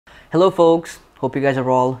Hello folks, hope you guys are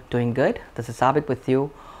all doing good. This is Sabique with you.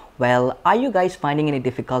 Well, are you guys finding any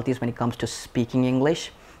difficulties when it comes to speaking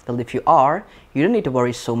English? Well, if you are, you don't need to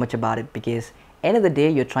worry so much about it because end of the day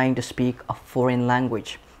you're trying to speak a foreign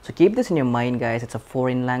language. So keep this in your mind guys, it's a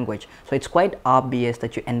foreign language. So it's quite obvious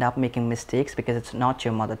that you end up making mistakes because it's not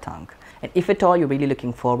your mother tongue. And if at all you're really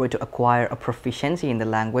looking forward to acquire a proficiency in the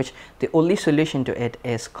language, the only solution to it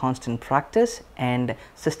is constant practice and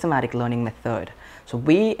systematic learning method. So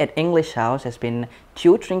we at English House has been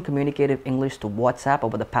tutoring communicative English to WhatsApp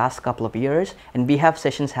over the past couple of years, and we have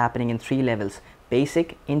sessions happening in 3 levels: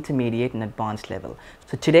 basic, intermediate and advanced level.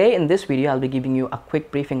 So today in this video I'll be giving you a quick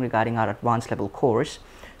briefing regarding our advanced level course.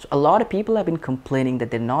 So a lot of people have been complaining that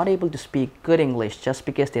they're not able to speak good English just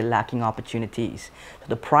because they're lacking opportunities. So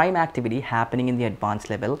the prime activity happening in the advanced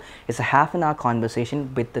level is a half-an-hour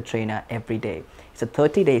conversation with the trainer every day. It's a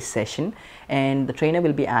 30-day session and the trainer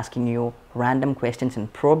will be asking you random questions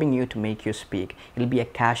and probing you to make you speak. It'll be a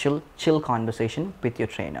casual, chill conversation with your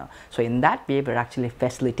trainer. So in that way, we're actually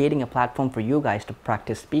facilitating a platform for you guys to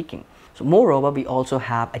practice speaking. So moreover, we also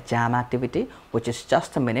have a jam activity, which is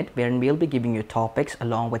just a minute, wherein we'll be giving you topics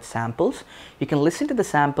along with samples. You can listen to the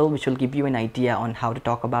sample, which will give you an idea on how to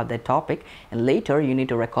talk about that topic, and later you need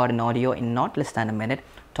to record an audio in not less than a minute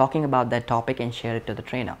talking about that topic and share it to the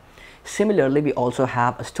trainer. Similarly, we also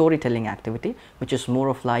have a storytelling activity, which is more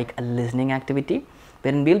of like a listening activity,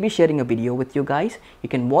 wherein we'll be sharing a video with you guys. You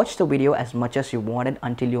can watch the video as much as you wanted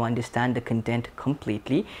until you understand the content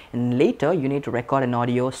completely, and later you need to record an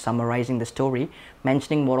audio summarizing the story,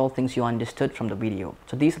 mentioning what all things you understood from the video.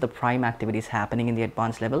 So these are the prime activities happening in the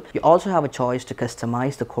advanced level. You also have a choice to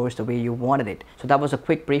customize the course the way you wanted it. So that was a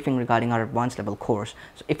quick briefing regarding our advanced level course.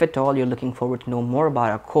 So if at all you're looking forward to know more about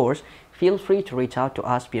our course, feel free to reach out to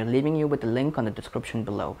us. We are leaving you with the link on the description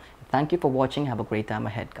below. Thank you for watching. Have a great time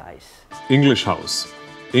ahead, guys. English House.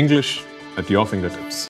 English at your fingertips.